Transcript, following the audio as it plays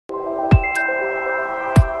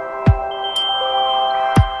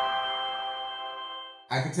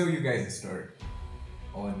I can tell you guys a story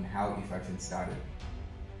on how Efaction started.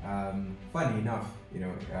 Funny enough,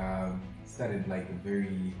 started like a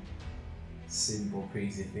very simple,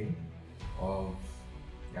 crazy thing of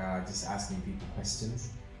just asking people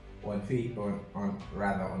questions on Facebook, or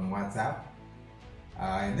rather on WhatsApp.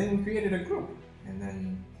 And then we created a group, and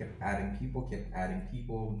then kept adding people.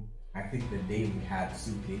 I think the day we had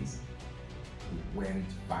Suitcase, it went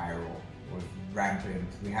viral, was rampant.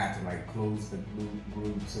 We had to like close the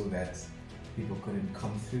group so that people couldn't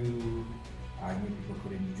come through, new people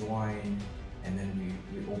couldn't join, and then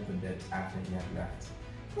we opened it after he had left.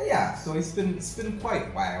 But yeah, so it's been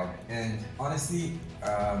quite wild, and honestly,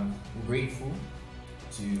 grateful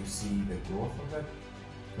to see the growth of it,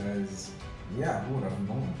 because yeah, who would have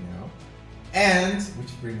known, And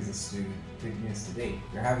which brings us to big news today.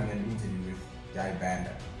 We're having an interview with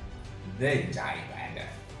Banda, the Banda,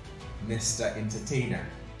 Mr. Entertainer.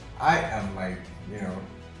 I am like,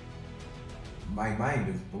 my mind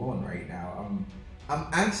is blown right now. I'm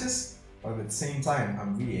anxious, but at the same time,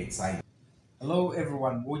 I'm really excited. Hello,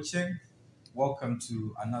 everyone watching. Welcome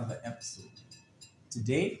to another episode.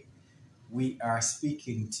 Today, we are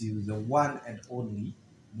speaking to the one and only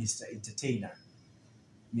Mr. Entertainer,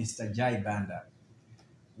 Mr. Banda.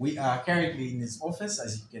 We are currently in his office,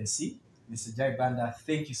 as you can see. Mr. Banda,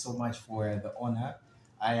 thank you so much for the honor.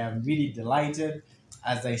 I am really delighted.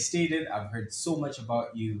 As I stated, I've heard so much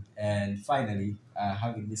about you, and finally,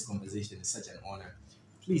 having this conversation is such an honor.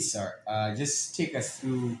 Please, sir, just take us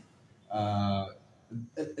through a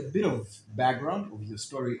bit of background of your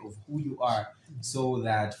story of who you are, so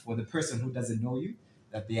that for the person who doesn't know you,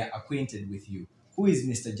 that they are acquainted with you. Who is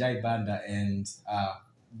Mr. Banda, and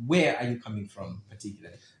where are you coming from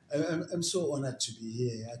particularly? I'm so honored to be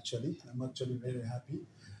here, actually. I'm actually very happy.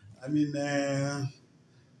 I mean,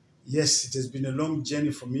 yes, it has been a long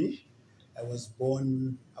journey for me. I was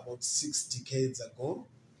born about 6 decades ago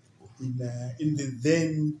in the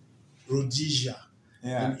then Rhodesia,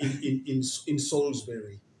 Yeah. in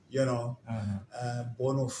Salisbury,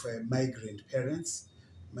 born of migrant parents.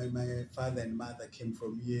 My father and mother came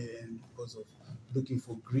from here, and because of looking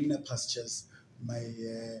for greener pastures, my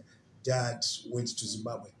dad went to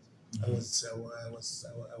Zimbabwe. I was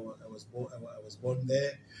born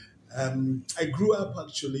there. I grew up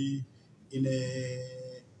actually in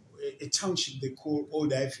a township they call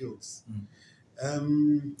Old Highfields.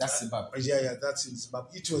 That's Zimbabwe. Yeah, that's in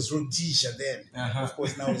Zimbabwe. It was Rhodesia then. Of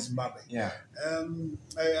course, now it's Zimbabwe. Yeah.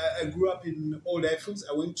 I grew up in Old Highfields.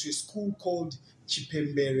 I went to a school called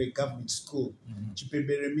Chipembere Government School.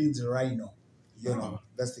 Chipembere means rhino.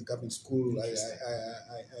 That's the government school I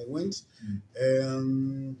went.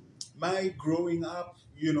 My growing up,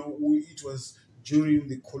 it was during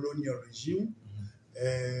the colonial regime.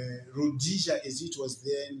 Rhodesia, as it was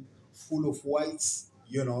then, full of whites,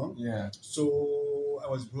 Yeah. So I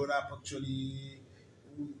was brought up actually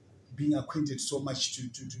being acquainted so much to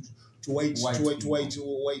white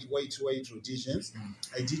Rhodesians.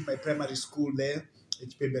 I did my primary school there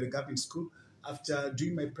at Pembere Government School. After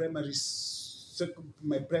doing my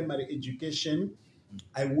primary education,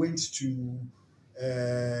 I went to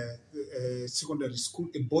secondary school,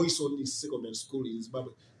 a boys-only secondary school in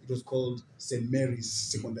Zimbabwe. It was called St. Mary's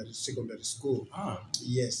Secondary School.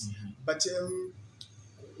 Yes. But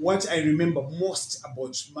what I remember most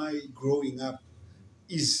about my growing up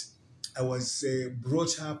is I was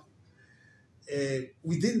brought up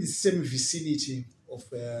within the same vicinity of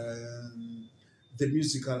the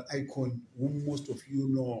musical icon whom most of you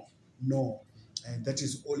know, and that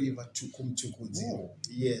is Oliver Tukum Tukudzi. Oh.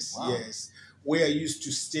 Yes, wow. Yes. Where I used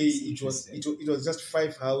to stay, it was just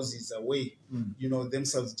 5 houses away.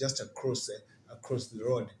 Themselves just across the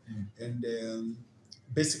road, and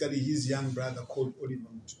basically his young brother called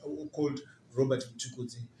Robert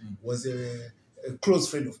Tukudzi was a close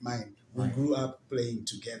friend of mine. We grew up playing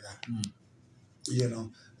together.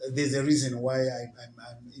 There's a reason why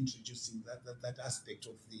I'm introducing that aspect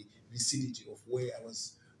of the vicinity of where I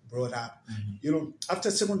was brought up.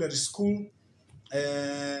 After secondary school,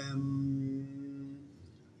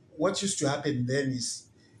 what used to happen then is,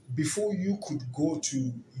 before you could go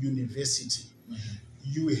to university,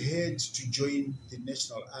 you had to join the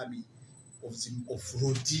National Army of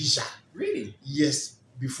Rhodesia. Really? Yes.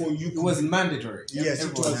 Before you, it was mandatory. Yes,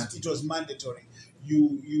 it was mandatory.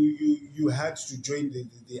 You had to join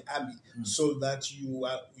the army, so that you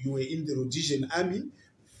were in the Rhodesian army,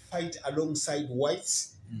 fight alongside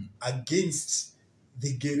whites against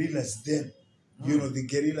the guerrillas then. The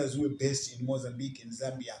guerrillas who were based in Mozambique and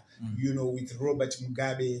Zambia, with Robert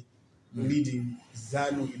Mugabe leading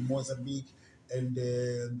ZANU in Mozambique,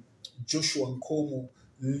 and Joshua Nkomo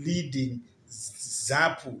leading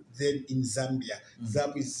ZAPU then in Zambia.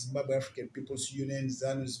 ZAPU is Zimbabwe African People's Union,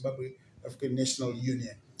 ZANU is Zimbabwe African National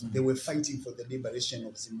Union. They were fighting for the liberation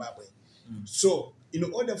of Zimbabwe. So in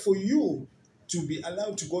order for you to be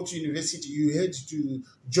allowed to go to university, you had to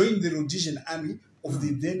join the Rhodesian army of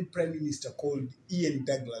the then Prime Minister called Ian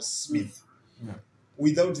Douglas Smith.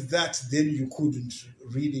 Without that, then you couldn't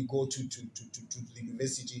really go to the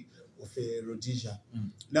University of Rhodesia.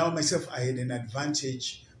 Now myself, I had an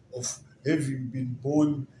advantage of having been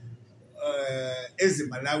born as a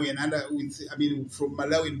Malawian, from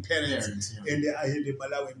Malawian parents, and I had a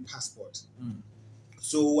Malawian passport.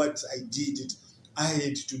 So what I did, I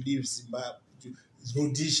had to leave Zimbabwe, to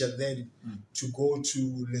Rhodesia then, to go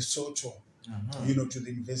to Lesotho, to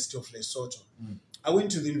the University of Lesotho. I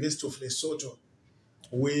went to the University of Lesotho,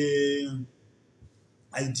 where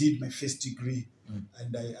I did my first degree,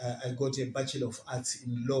 and I got a Bachelor of Arts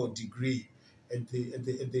in Law degree at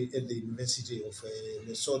the University of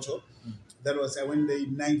Lesotho. That was, I went there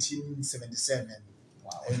in 1977.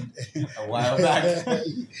 Wow. And a while back.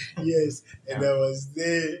 Yes, and I was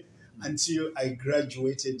there until I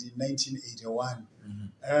graduated in 1981.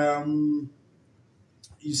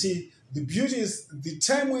 You see, the beauty is the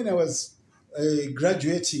time when I was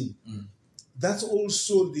graduating, that's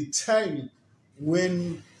also the time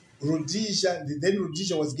when Rhodesia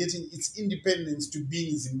was getting its independence to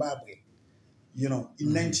being Zimbabwe. In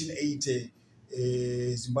 1980,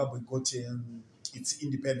 Zimbabwe got its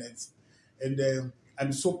independence. And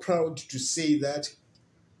I'm so proud to say that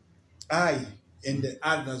I and the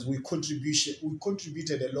others, we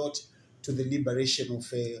contributed a lot to the liberation of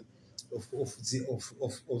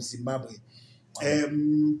Zimbabwe.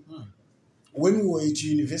 When we were at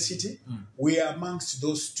university, we are amongst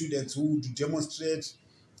those students who would demonstrate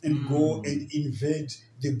and go and invade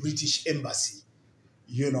the British embassy.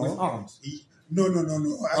 With arms? No, unarmed.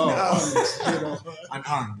 Unarmed.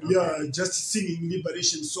 Okay. Yeah, just singing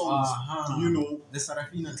liberation songs. The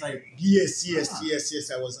Sarafina type. Yes.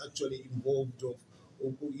 I was actually involved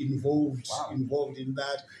in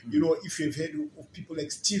that. If you've heard of people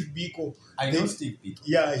like Steve Biko. I know Steve Biko.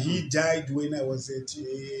 Yeah, he died when I was at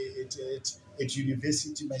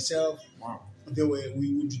university myself. Wow.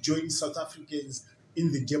 We would join South Africans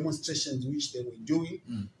in the demonstrations which they were doing.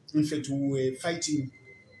 In fact, we were fighting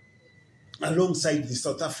alongside the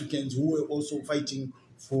South Africans who were also fighting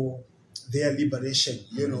for their liberation,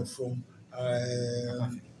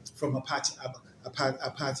 from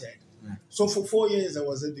apartheid. So for 4 years, I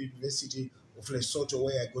was at the University of Lesotho,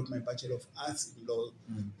 where I got my Bachelor of Arts in Law,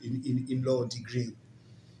 in Law degree.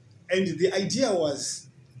 And the idea was,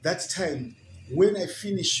 that time, when I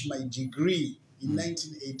finished my degree in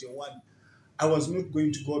 1981, I was not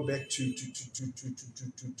going to go back to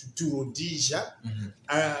Rhodesia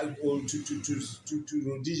or to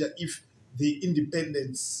Rhodesia if the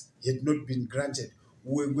independence had not been granted.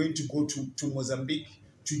 We were going to go to Mozambique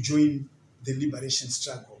to join the liberation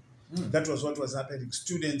struggle. That was what was happening.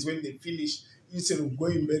 Students, when they finished, instead of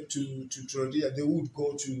going back to Rhodesia, they would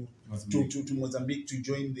go to Mozambique to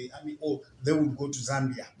join the army, or they would go to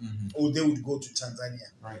Zambia, or they would go to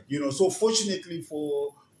Tanzania. Right. So fortunately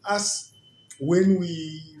for us, when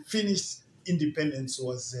we finished, independence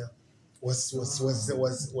was there, where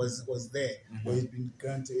it been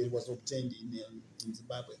granted, it was obtained in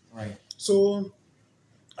Zimbabwe. Right. So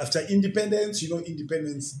after independence,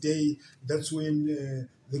 Independence Day, that's when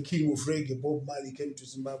the king of reggae, Bob Marley, came to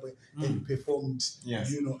Zimbabwe and performed.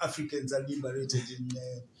 Yes. Africans are liberated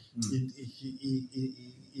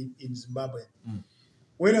in Zimbabwe.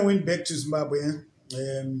 When I went back to Zimbabwe,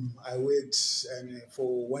 I worked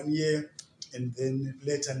for 1 year. And then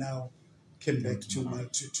later now came back to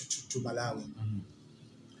Malawi.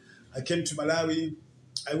 I came to Malawi.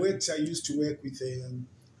 I used to work with a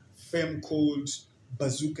firm called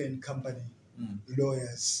Bazooka and Company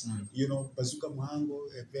lawyers. Bazooka Muhango,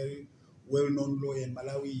 a very well-known lawyer in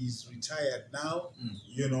Malawi, is retired now.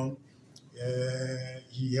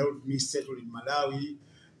 He helped me settle in Malawi.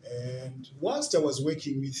 And whilst I was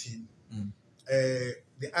working with him,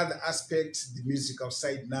 the other aspect, the musical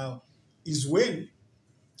side now, is when,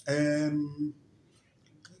 in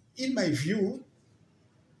my view,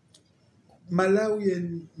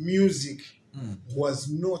 Malawian music was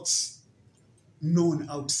not known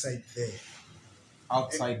outside there.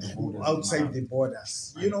 Outside the borders. Outside the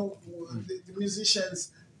borders. Right. The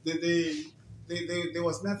musicians, there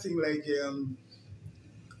was nothing like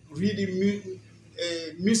really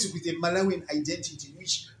music with a Malawian identity,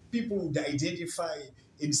 which people would identify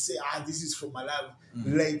and say, this is from Malawi.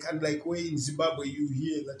 Unlike where in Zimbabwe you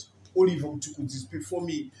hear that, Oliver Mtukudzi is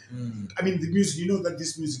performing. I mean, the music, you know that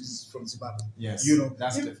this music is from Zimbabwe. Yes, you know,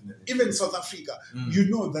 that's definitely even South Africa, you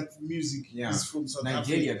know that music is from South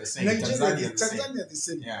Nigeria Africa. The same. Tanzania the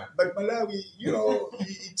same. Yeah. But Malawi, you know,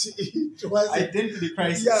 it was identity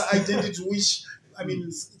crisis. Yeah, identity. Which I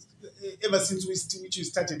mean, ever since we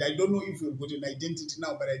started, I don't know if we've got an identity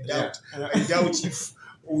now, but I doubt. I doubt if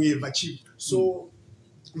we have achieved. So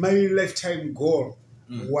my lifetime goal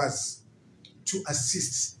was to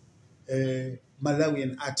assist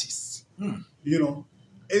Malawian artists. You know,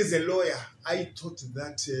 as a lawyer, I thought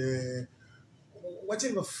that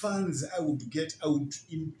whatever funds I would get, I would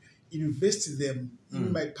invest them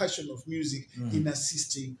in my passion of music in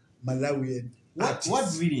assisting Malawian artists.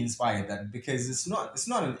 What really inspired that? Because it's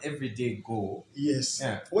not an everyday goal. Yes.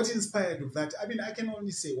 Yeah. What inspired that? I mean, I can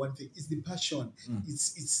only say one thing: it's the passion.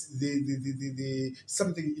 It's the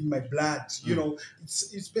something in my blood. You know,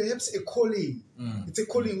 it's perhaps a calling. It's a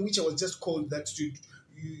calling which I was just called that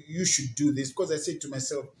you should do this, because I said to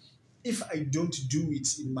myself, if I don't do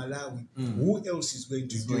it in Malawi, who else is going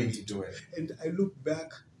to do it? And I look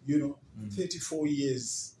back, you know, 34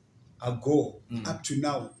 years ago up to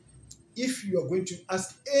now. If you are going to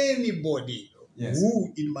ask anybody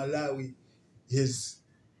who in Malawi has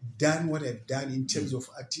done what I've done in terms of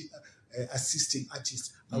assisting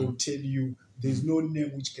artists, I will tell you there's no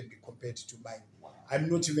name which can be compared to mine. I'm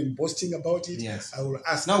not even boasting about it. Yes. I will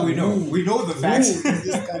ask. No, we know. We know the facts. Who in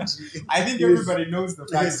this country? I think everybody knows the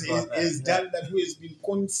facts. Has done that, who has been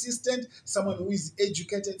consistent, someone who is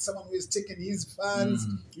educated, someone who has taken his funds,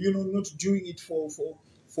 you know, not doing it for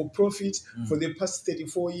profit for the past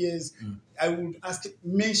 34 years. I would ask,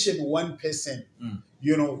 mention one person,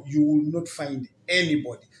 you know, you will not find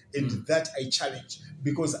anybody. And that I challenge,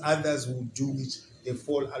 because others will do it, they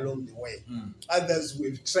fall along the way. Others who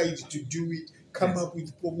have tried to do it, come up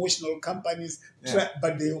with promotional companies,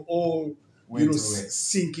 but they all, you know,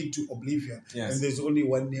 sink into oblivion. And there's only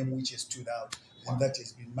one name which has stood out, and that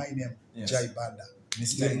has been my name, Banda.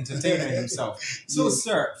 Mr. Entertainer himself. So,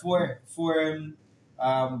 sir,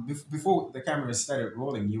 before the camera started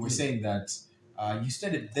rolling, you were saying that you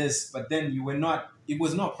studied this, but then it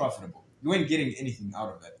was not profitable. You weren't getting anything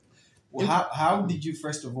out of it. Well, how did you,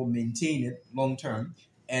 first of all, maintain it long term?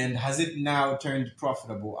 And has it now turned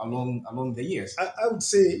profitable along the years? I would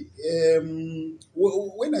say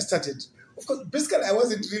when I started, of course, basically I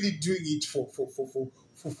wasn't really doing it for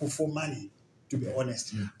money, to be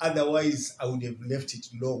honest. Otherwise, I would have left it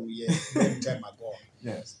long time ago.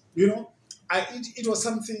 Yes. You know, it was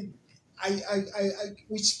something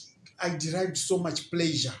which I derived so much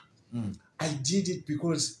pleasure. I did it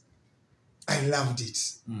because I loved it,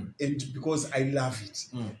 and because I love it.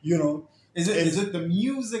 You know. Is it the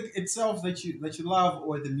music itself that you love,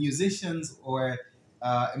 or the musicians, or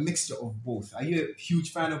a mixture of both? Are you a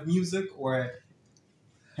huge fan of music, or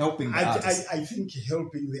helping the artists? I think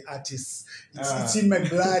helping the artists, it's in my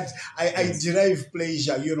blood. I derive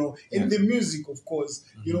pleasure, you know. And the music, of course,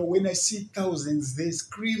 you know, when I see thousands, they're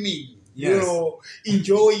screaming, you know,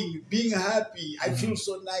 enjoying, being happy, I feel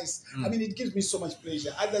so nice. I mean, it gives me so much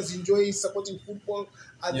pleasure. Others enjoy supporting football,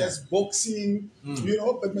 others boxing, you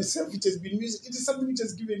know, but myself, it has been music. It is something which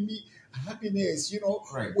has given me happiness, you know.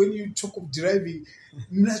 When you talk of deriving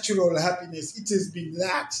natural happiness, it has been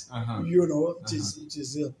that, you know,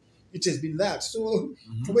 it has been that. So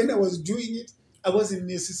when I was doing it, I wasn't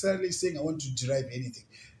necessarily saying I want to derive anything.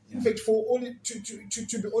 In fact,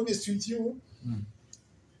 to be honest with you,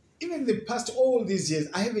 even the past all these years,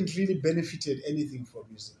 I haven't really benefited anything from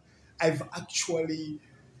music. I've actually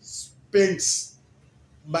spent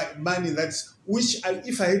my money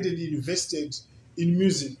if I hadn't invested in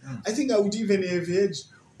music, I think I would even have had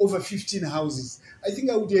over 15 houses. I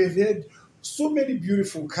think I would have had so many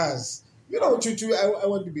beautiful cars. You know, I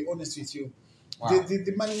want to be honest with you. Wow.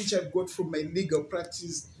 The money which I've got from my legal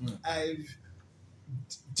practice, I've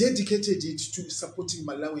dedicated it to supporting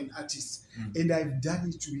Malawian artists, and I've done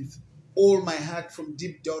it with all my heart, from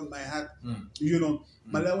deep down my heart. You know,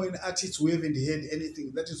 Malawian artists who haven't heard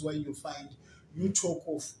anything. That is why you find, you talk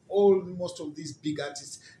of most of these big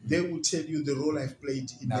artists, they will tell you the role I've played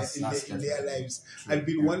in their lives. True. I've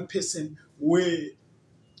been one person where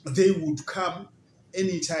they would come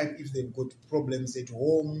anytime if they've got problems at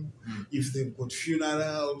home, if they've got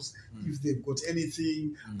funerals, if they've got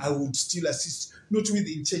anything, I would still assist, not with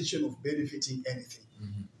the intention of benefiting anything.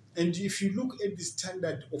 And if you look at the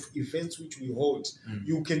standard of events which we hold,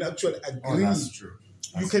 you can actually agree. Oh, that's true.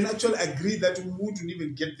 You can actually agree that we wouldn't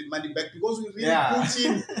even get the money back, because we really put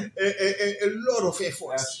in a lot of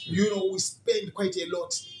effort. You know, we spend quite a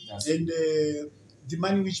lot. And the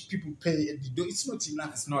money which people pay at the door, it's not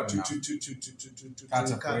enough. It's not enough. To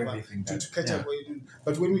catch cover, everything to catch up.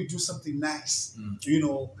 But when we do something nice, you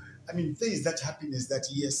know, I mean, there is that happiness that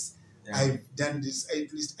yes, I've done this.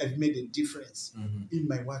 At least I've made a difference in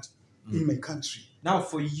my in my country. Now,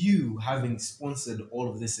 for you, having sponsored all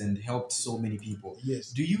of this and helped so many people,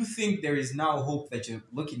 yes, do you think there is now hope that you're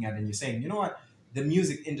looking at and you're saying, you know what, the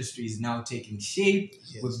music industry is now taking shape,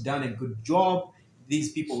 we've done a good job,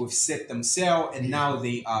 these people have set themselves, and now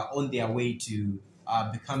they are on their way to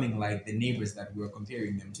becoming like the neighbors that we're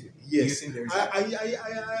comparing them to? Yes. Do you think there is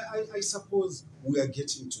I suppose we are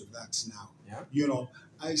getting to that now. Yeah. You know,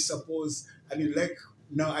 I suppose, I mean, like,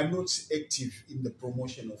 now I'm not active in the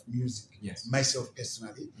promotion of music. Yes. Myself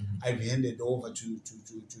personally, I've handed over to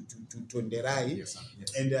Nderai. Yes,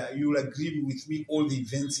 yes. And you'll agree with me, all the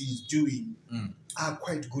events he's doing are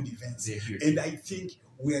quite good events. And I think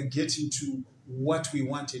we are getting to what we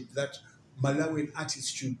wanted, that Malawian artists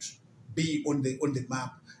should be on the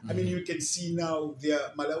map. I mean, you can see now there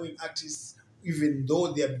are Malawian artists, even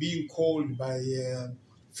though they are being called by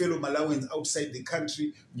fellow Malawians outside the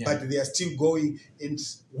country, but they are still going, and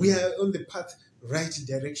we are on the path, right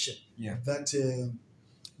direction. That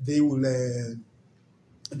they will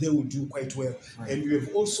do quite well. And we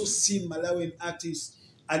have also seen Malawian artists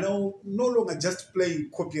are now no longer just playing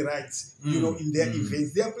copyrights, you know, in their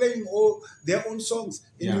events. They are playing all their own songs,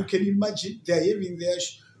 and you can imagine they are having their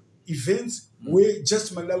events where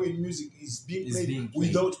just Malawian music is being played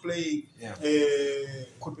without playing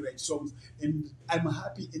copyright songs. And I'm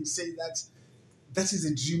happy and say that that is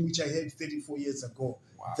a dream which I had 34 years ago,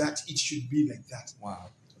 that it should be like that.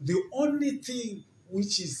 The only thing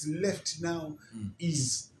which is left now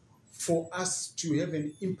is for us to have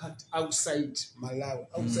an impact outside Malawi,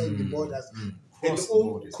 outside the borders,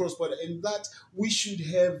 cross-border, and that we should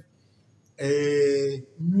have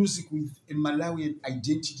music with a Malawian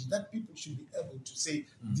identity, that people should be able to say,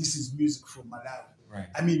 this is music from Malawi.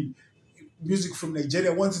 I mean, music from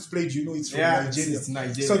Nigeria, once it's played, you know it's from Nigeria. It's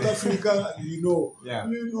Nigeria. South Africa, you know.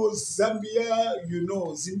 You know, Zambia, you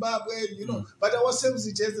know, Zimbabwe, you know. But ourselves,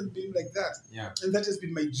 it hasn't been like that. And that has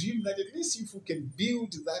been my dream, that at least if we can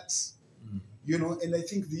build that, you know, and I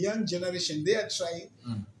think the young generation, they are trying,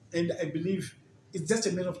 and I believe it's just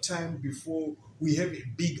a matter of time before we have a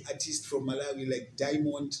big artist from Malawi like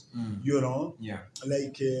Diamond, you know,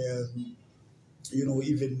 like, you know,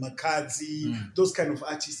 even Makazi, those kind of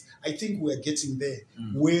artists. I think we are getting there,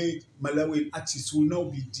 where Malawian artists will now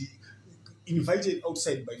be invited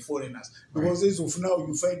outside by foreigners. Because as of now,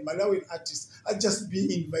 you find Malawian artists are just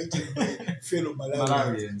being invited by fellow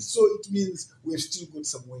Malawians. So it means we've still got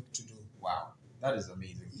some work to do. Wow, that is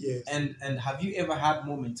amazing. Yes. And have you ever had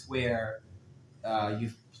moments where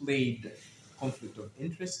you've played conflict of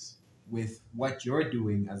interest with what you're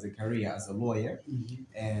doing as a career, as a lawyer,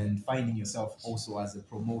 and finding yourself also as a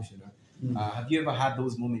promotioner? Have you ever had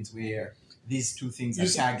those moments where these two things are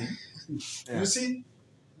tagging? You see,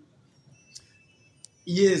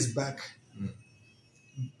 years back,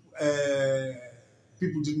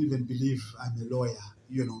 people didn't even believe I'm a lawyer,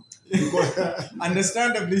 you know. Because,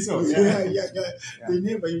 understandably so. They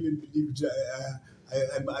never even believed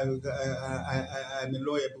I'm a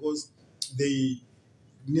lawyer, because they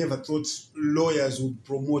never thought lawyers would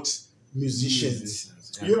promote musicians.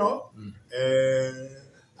 You know,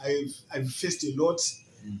 I've faced a lot.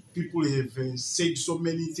 People have said so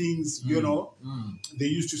many things, you know. They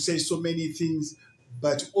used to say so many things,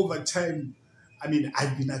 but over time, I mean,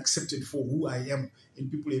 I've been accepted for who I am, and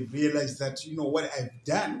people have realized that, you know, what I've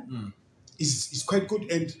done is quite good,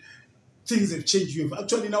 and things have changed. You have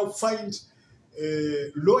actually now find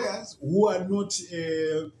lawyers who are not,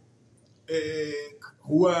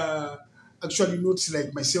 who are actually not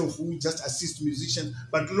like myself, who just assist musicians,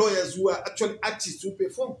 but lawyers who are actually artists who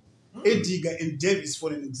perform. Ediga and Davis,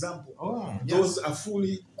 for an example. Those are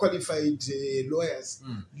fully qualified lawyers.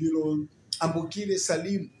 You know, Ambokile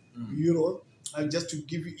Salim, you know, and just to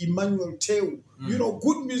give you Emmanuel Teo, you know,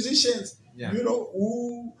 good musicians, you know,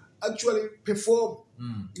 who actually perform.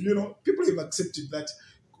 You know, people have accepted that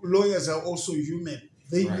lawyers are also human.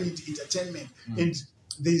 They need entertainment. And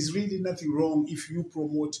there's really nothing wrong if you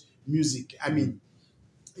promote music. I mean,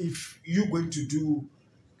 if you're going to do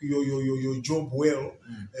your job well,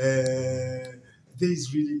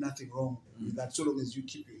 there's really nothing wrong with that, so long as you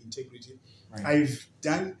keep your integrity. I've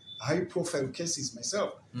done high-profile cases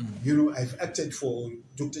myself. You know, I've acted for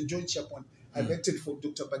Dr. John Chapon. I've acted for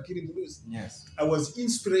Dr. Bakiri Mulus. I was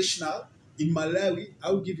inspirational in Malawi.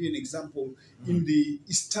 I'll give you an example. In the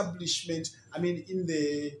establishment, I mean, in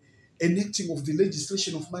the enacting of the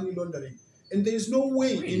legislation of money laundering. And there is no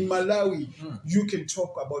way Really? in Malawi you can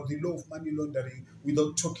talk about the law of money laundering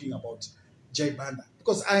without talking about Banda,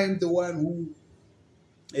 because I am the one who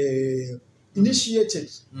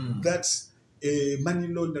initiated that money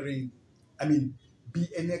laundering, I mean, be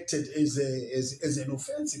enacted as an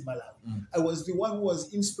offense in Malawi. I was the one who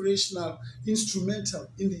was instrumental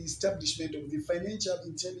in the establishment of the Financial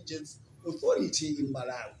Intelligence Authority in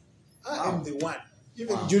Malawi. I am the one.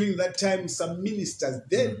 Even during that time, some ministers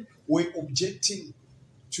then were objecting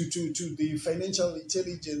to the Financial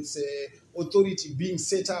Intelligence Authority being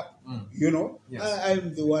set up. You know, Yes.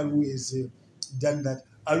 I'm the one who has done that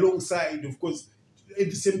alongside, of course, at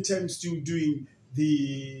the same time still doing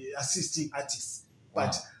the assisting artists.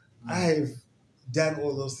 But I have done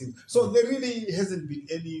all those things. So there really hasn't been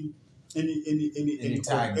any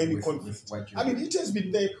conflict. I mean, it has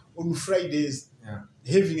been there on Fridays,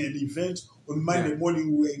 having an event. On Monday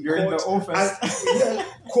morning, we're in You're court. In the office.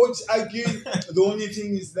 Court arguing. The only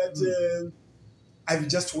thing is that I've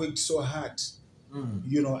just worked so hard.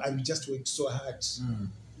 You know, I've just worked so hard.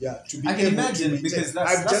 Yeah, to be I can able imagine, to because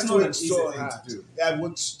I've that's just not an worked easy so thing hard. to do. I've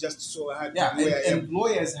worked just so hard. Yeah, where and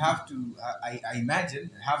lawyers have to, I imagine,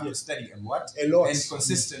 have to study a lot and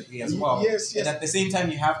consistently as well. Yes. And at the same time,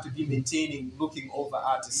 you have to be maintaining, looking over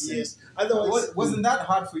artists. Yes. Otherwise, wasn't that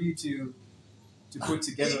hard for you to put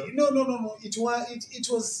together? No. It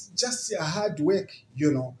was just a hard work,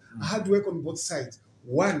 you know, hard work on both sides.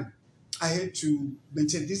 One, I had to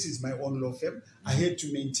maintain. This is my own law firm. I had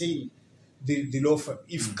to maintain the law firm.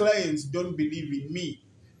 If clients don't believe in me,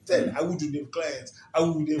 then I wouldn't have clients. I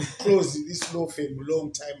would have closed this law firm a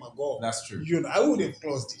long time ago. That's true. You know, I would have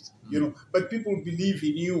closed it. You know, but people believe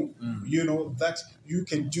in you. You know that you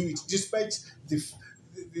can do it, despite the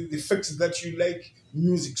fact that you like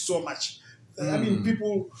music so much. I mean,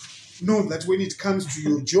 people know that when it comes to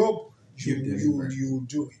your job, you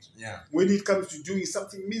do it. Yeah. When it comes to doing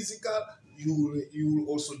something musical, you will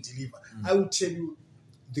also deliver. I will tell you,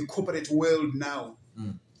 the corporate world now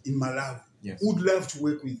in Malawi would love to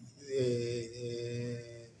work with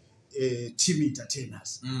team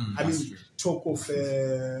entertainers. I mean, true. Talk of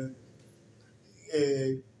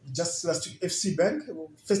just last week, FC Bank,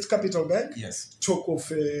 First Capital Bank. Yes. Talk of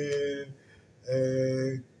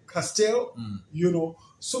Castel. You know,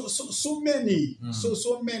 so many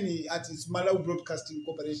artists. Malawi Broadcasting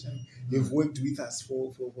Corporation, they've worked with us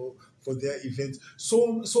for their events.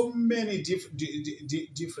 So many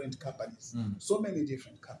different companies. So many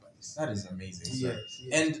different companies. That is amazing.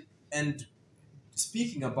 Yes. And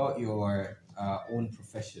speaking about your own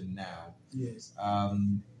profession now, yes,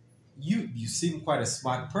 you seem quite a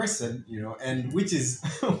smart person, you know, and which is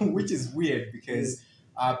weird, because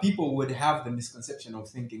people would have the misconception of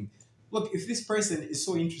thinking, look, if this person is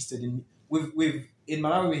so interested in in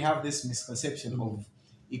Malawi, we have this misconception of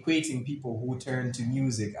equating people who turn to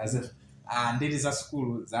music as if and it is a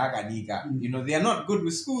school you know, they are not good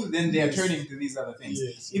with school, then they are turning to these other things.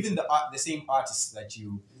 Yes. Even the same artists that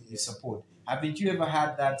you support, haven't you ever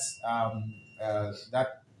had that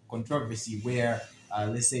that controversy where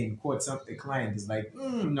let's say in court, a client is like,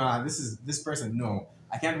 nah, this person, no,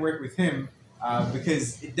 I can't work with him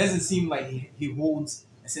because it doesn't seem like he holds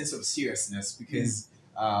a sense of seriousness because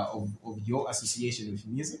of your association with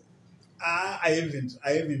music? I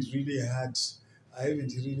haven't really had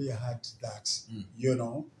that. You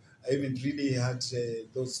know, I haven't really had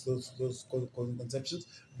those conceptions,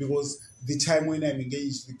 because the time when I'm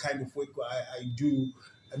engaged, the kind of work I do,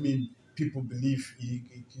 I mean, people believe in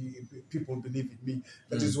me.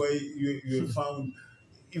 That is why you have found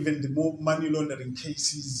even the more money laundering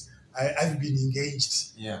cases I've been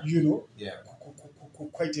engaged. You know,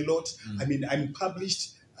 quite a lot. I mean, I'm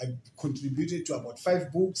published. I've contributed to about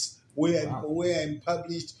 5 books where I'm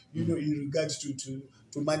published. You know, in regards to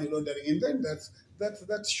money laundering, and then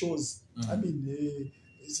that shows. I mean,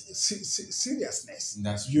 seriousness.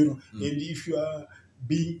 That's true. You know, and if you are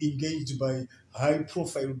being engaged by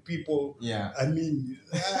high-profile people, I mean,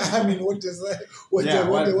 what does that? What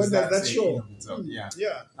does that show?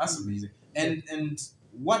 That's amazing. And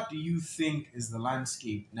what do you think is the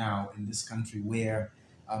landscape now in this country where,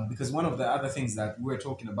 because one of the other things that we were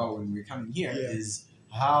talking about when we were coming here is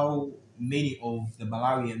how many of the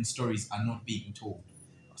Malawian stories are not being told.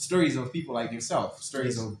 Stories of people like yourself,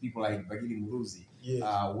 stories of people like Bagili Muruzi,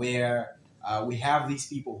 where we have these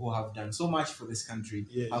people who have done so much for this country,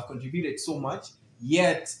 have contributed so much,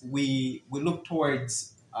 yet we look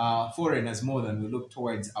towards foreigners more than we look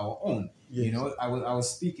towards our own. You know, I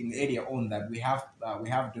was speaking earlier on that we have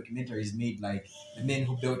documentaries made like The Men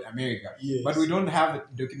Who Built America, but we don't have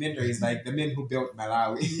documentaries like The Men Who Built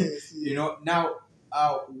Malawi. You know, now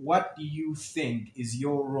what do you think is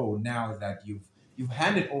your role now that you've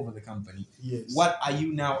handed over the company? Yes. What are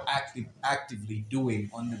you now actively doing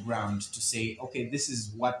on the ground to say, okay, this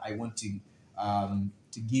is what I want to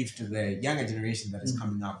give to the younger generation that is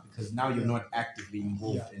coming up? Because now you're not actively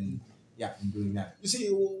involved in doing that. You see,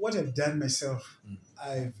 what I've done myself,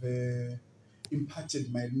 I've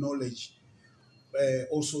imparted my knowledge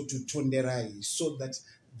also to lutarise so that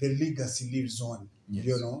the legacy lives on. Yes.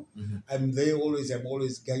 You know, I'm there always. I'm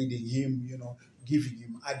always guiding him. You know, giving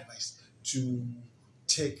him advice to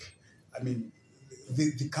take. I mean,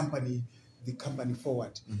 the company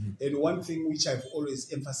forward. And one thing which I've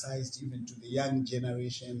always emphasized, even to the young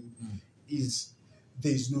generation, is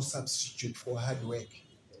there is no substitute for hard work.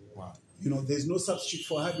 Wow. You know, there's no substitute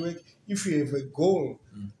for hard work. If you have a goal,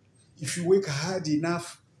 if you work hard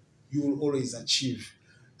enough, you will always achieve.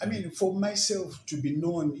 I mean, for myself to be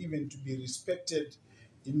known, even to be respected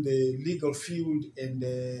in the legal field and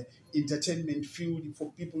the entertainment field,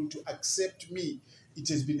 for people to accept me, it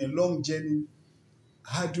has been a long journey,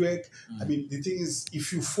 hard work. I mean, the thing is,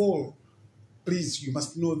 if you fall, please, you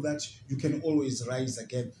must know that you can always rise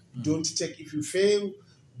again. Don't take, if you fail,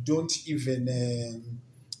 don't even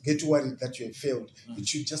get worried that you have failed. It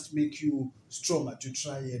should just make you stronger to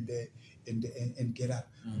try and get up.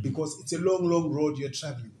 Because it's a long, long road you're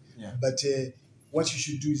traveling. Yeah. But what you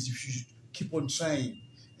should do is you should keep on trying.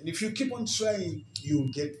 And if you keep on trying,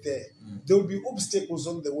 you'll get there. There will be obstacles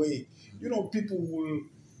on the way. You know, people will,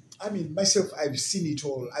 I mean, myself, I've seen it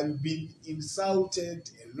all. I've been insulted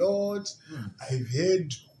a lot. I've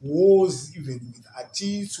had wars, even with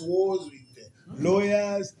artists, wars with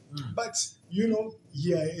lawyers. But, you know,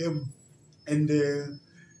 here I am. And,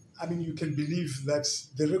 I mean, you can believe that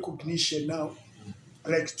the recognition now,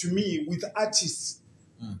 like to me, with artists,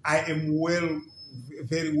 I am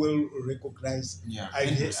very well recognized. Yeah,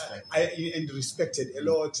 and respected a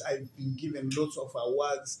lot. I've been given lots of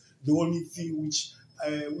awards. The only thing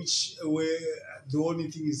the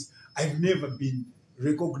only thing is I've never been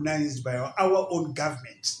recognized by our own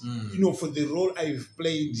government. You know, for the role I've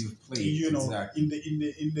played. You know,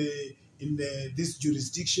 exactly. in this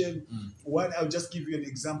jurisdiction. One, I'll just give you an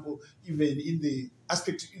example. Even in the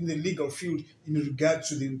aspect in the legal field, in regard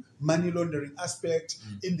to the money laundering aspect,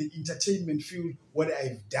 in the entertainment field, what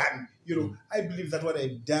I've done. You know, I believe that what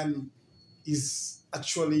I've done is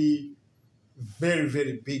actually very,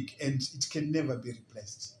 very big, and it can never be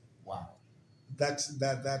replaced. Wow.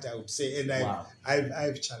 That I would say, and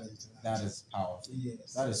I've challenged that. That is powerful.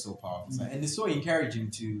 Yes. That is so powerful, and it's so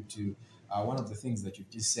encouraging to one of the things that you've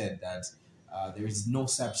just said, that there is no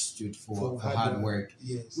substitute for hard work.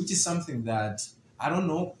 Yes. Which is something that I don't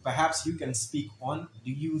know. Perhaps you can speak on.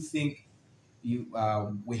 Do you think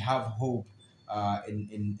we have hope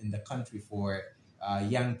in the country for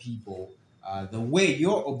young people? The way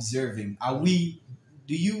you're observing,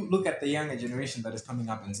 do you look at the younger generation that is coming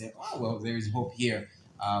up and say, oh, well, there is hope here?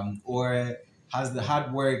 Or has the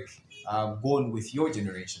hard work gone with your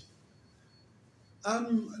generation?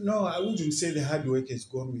 No, I wouldn't say the hard work has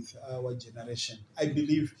gone with our generation. I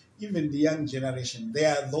believe even the young generation,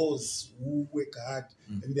 there are those who work hard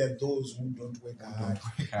and there are those who don't work hard.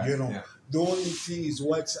 You know, the only thing is,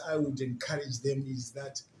 what I would encourage them is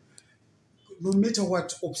that no matter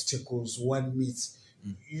what obstacles one meets,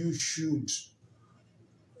 you should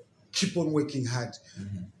keep on working hard.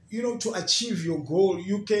 You know, to achieve your goal,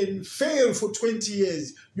 you can fail for 20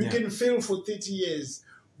 years, you can fail for 30 years,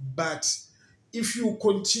 but if you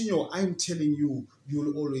continue, I'm telling you,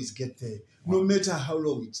 you'll always get there, no matter how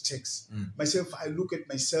long it takes. Myself, I look at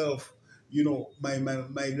myself, you know, my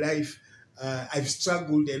life, I've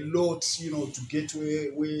struggled a lot, you know, to get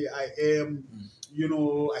where I am. You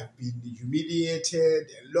know, I've been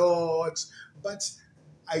humiliated a lot, but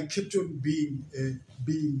I kept on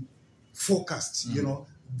being focused, you know,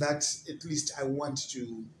 that at least I want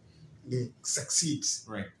to succeed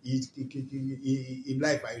in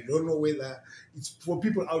life. I don't know whether it's for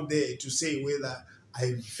people out there to say whether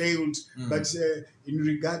I failed, but in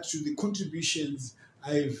regard to the contributions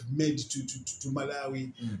I've made to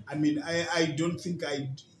Malawi, I mean, I don't think I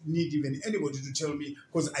need even anybody to tell me,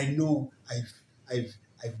 because I know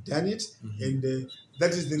I've done it, and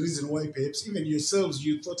that is the reason why perhaps even yourselves,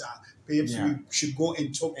 you thought perhaps we should go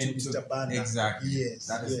and talk to Mr. Banda. Exactly. Yes.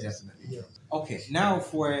 That is definitely. Yes. Okay. Now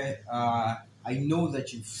for I know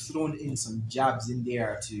that you've thrown in some jabs in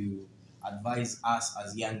there to advise us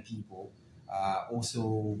as young people,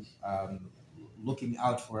 also looking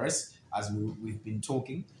out for us as we've been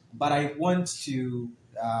talking. but I want to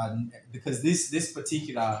because this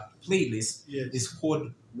particular playlist is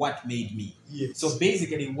called "What Made Me." Yes. So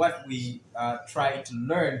basically, what we try to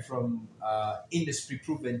learn from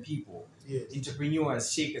industry-proven people,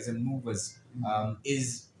 entrepreneurs, shakers, and movers,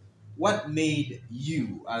 is what made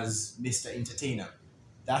you as Mr. Entertainer.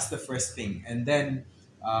 That's the first thing, and then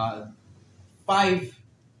 5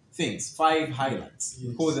 things, 5 highlights.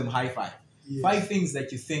 We call them high 5. 5 things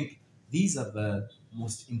that you think these are the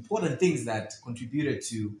most important things that contributed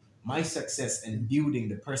to my success and building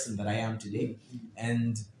the person that I am today.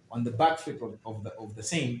 And on the back foot of the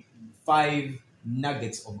same, 5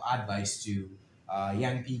 nuggets of advice to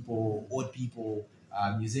young people, old people,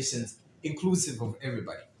 musicians, inclusive of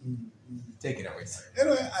everybody. Take it away, sir.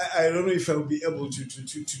 Anyway, I don't know if I'll be able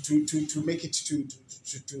to make it to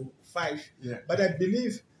 5, but I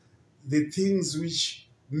believe the things which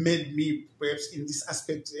made me perhaps in this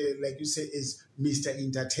aspect, like you say, is Mr.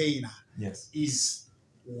 Entertainer. Is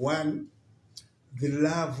one, the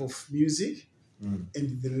love of music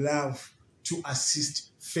and the love to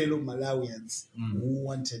assist fellow Malawians who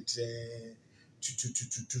wanted to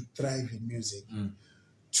thrive in music.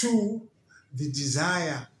 2, the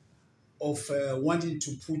desire of wanting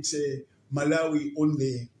to put Malawi on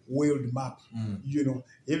the world map. You know,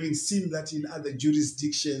 having seen that in other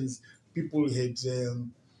jurisdictions, people had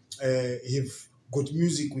have got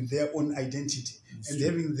music with their own identity, and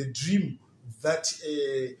having the dream that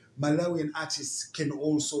Malawian artists can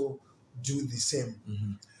also do the same.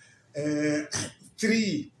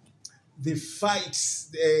 3, the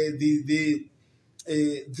fights,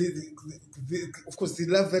 of course, the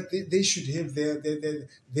love that they should have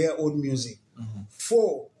their own music.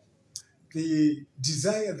 4, the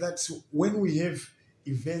desire that when we have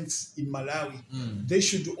events in Malawi, they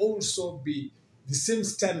should also be the same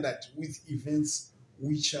standard with events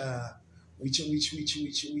which are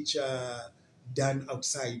done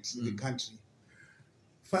outside the country.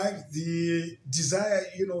 5, the desire,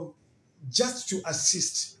 you know, just to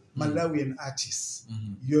assist Malawian artists.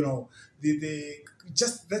 You know, the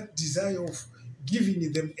just that desire of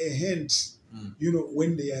giving them a hand. You know,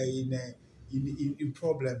 when they are in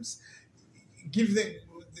problems, give them,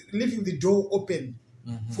 leaving the door open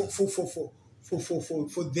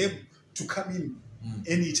for them to come in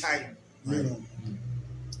anytime. You know,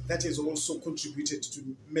 that has also contributed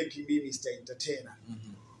to making me Mr. Entertainer.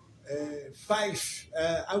 5,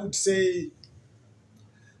 I would say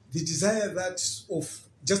the desire that of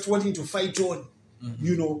just wanting to fight on,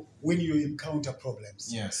 you know, when you encounter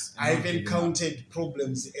problems. I've encountered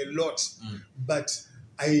problems a lot, but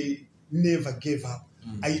I never gave up.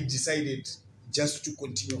 I decided just to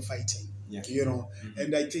continue fighting, you know,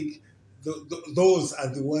 and I think those are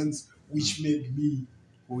the ones which made me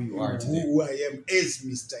who you are today, who I am as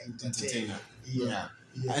Mr. Entertainer.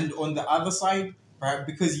 And on the other side, perhaps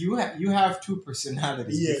because you have 2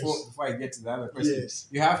 personalities. Before I get to the other question,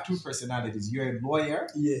 you have 2 personalities. You're a lawyer,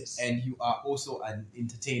 and you are also an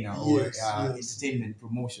entertainer or entertainment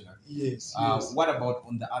promoter. What about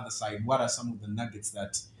on the other side? What are some of the nuggets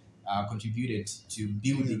that contributed to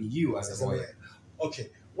building you as a lawyer? Okay,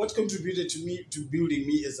 what contributed to building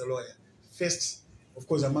me as a lawyer? First, of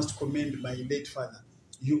course, I must commend my late father.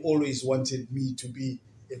 You always wanted me to be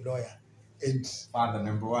a lawyer. And father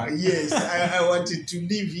number 1. Yes, I wanted to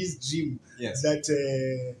live his dream that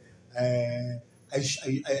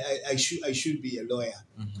I should be a lawyer.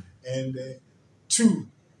 And 2,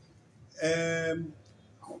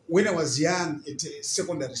 when I was young at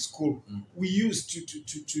secondary school, we used to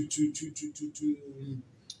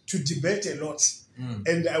debate a lot.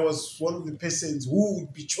 And I was one of the persons who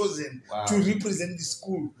would be chosen to represent the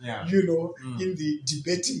school, you know, in the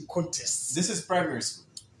debating contests. This is primary school.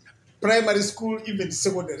 Primary school, even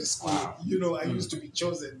secondary school. You know, I used to be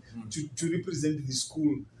chosen to represent the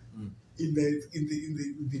school in the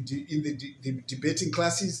debating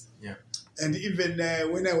classes. And even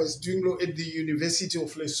when I was doing law at the University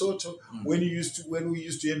of Lesotho, when we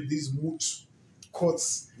used to have these moot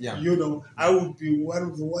courts, you know, I would be one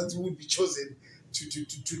of the ones who would be chosen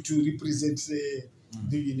to represent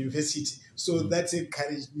the university. So that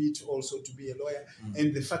encouraged me to also to be a lawyer.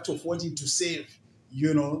 And the fact of wanting to save,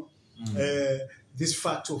 you know, this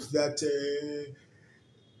fact of that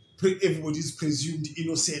everybody's presumed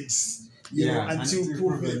innocence, you know, until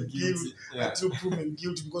proven guilty. Until proven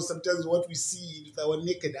guilty, because sometimes what we see with our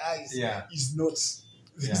naked eyes is not.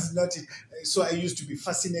 Is not it. So I used to be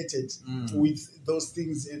fascinated with those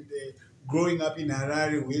things. And growing up in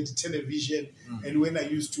Harare, we had television, and when I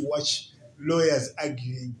used to watch lawyers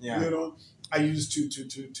arguing, you know, I used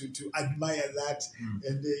to admire that,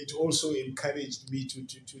 and it also encouraged me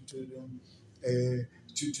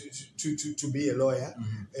to be a lawyer,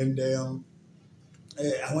 and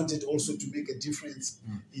I wanted also to make a difference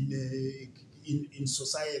in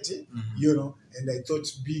society, you know. And I thought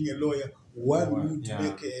being a lawyer, one would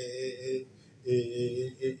make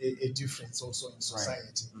a difference also in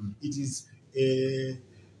society. It is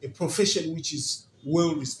a profession which is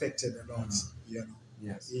well respected a lot, you know.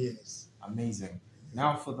 Yes. Amazing.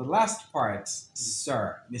 Now for the last part,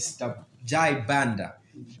 sir, Mr. Jai Banda,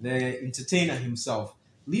 the entertainer himself,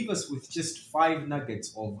 leave us with just 5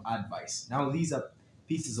 nuggets of advice. Now these are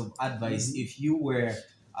pieces of advice if you were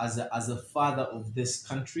as a father of this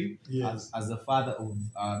country, as a father of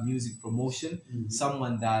music promotion,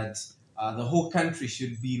 someone that the whole country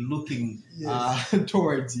should be looking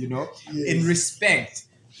towards, you know, in respect.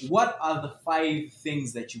 What are the 5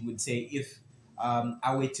 things that you would say if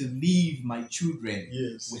I were to leave my children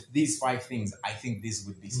with these 5 things? I think this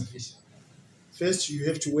would be sufficient. First, you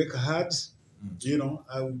have to work hard. You know,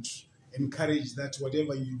 I would encourage that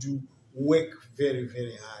whatever you do, work very,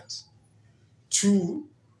 very hard. 2,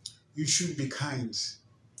 you should be kind.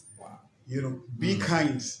 Wow. You know, be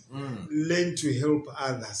kind. Learn to help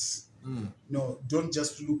others. No, don't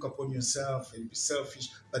just look upon yourself and be selfish,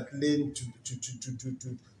 but learn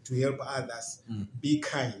to help others. Be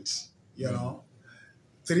kind, you know.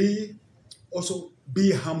 3, also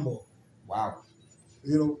be humble. Wow.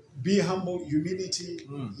 You know, be humble. Humility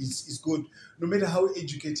is good. No matter how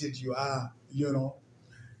educated you are, you know,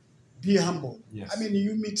 be humble. I mean,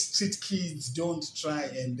 you meet street kids, don't try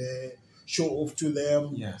and show off to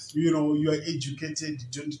them. You know, you are educated,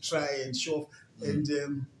 don't try and show off. And,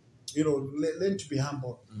 you know, learn to be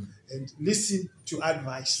humble and listen to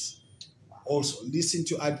advice. Also, listen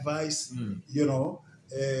to advice, you know,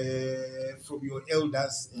 from your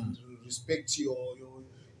elders, and respect your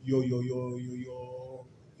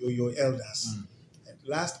elders. And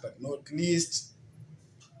last but not least,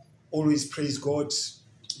 always praise God,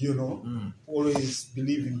 you know, always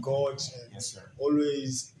believe in God, and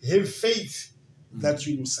always have faith that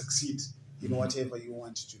you will succeed in whatever you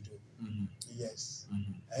want to do. Yes.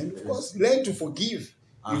 And of course, learn to forgive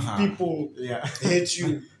if people hate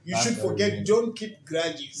you. You should forget. Don't keep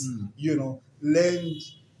grudges. You know, learn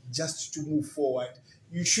just to move forward.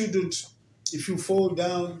 You shouldn't, if you fall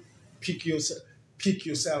down, pick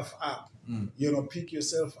yourself up. You know, pick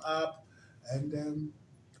yourself up, and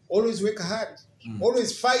always work hard.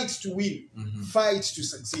 Always fight to win. Fight to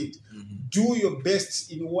succeed. Do your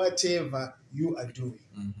best in whatever you are doing.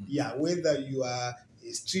 Yeah, whether you are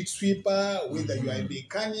a street sweeper, whether you are a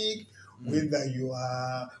mechanic, whether you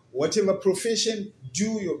are whatever profession,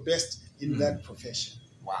 do your best in that profession.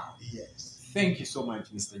 Wow. Yes. Thank you so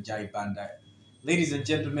much, Mr. Jai Banda. Ladies and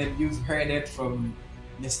gentlemen, you've heard it from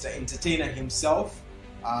Mr. Entertainer himself.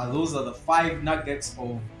 Those are the 5 nuggets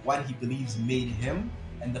of what he believes made him,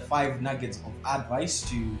 and the 5 nuggets of advice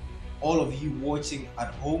to all of you watching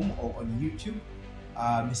at home or on YouTube.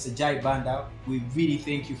 Mr. Jai Banda, we really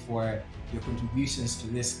thank you for your contributions to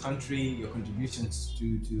this country, your contributions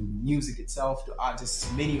to music itself, to artists,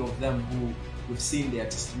 many of them who we've seen their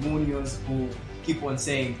testimonials, who keep on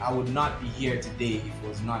saying, I would not be here today if it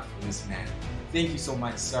was not for this man. Thank you so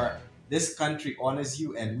much, sir. This country honors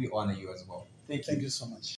you, and we honor you as well. Thank you. Thank you so much.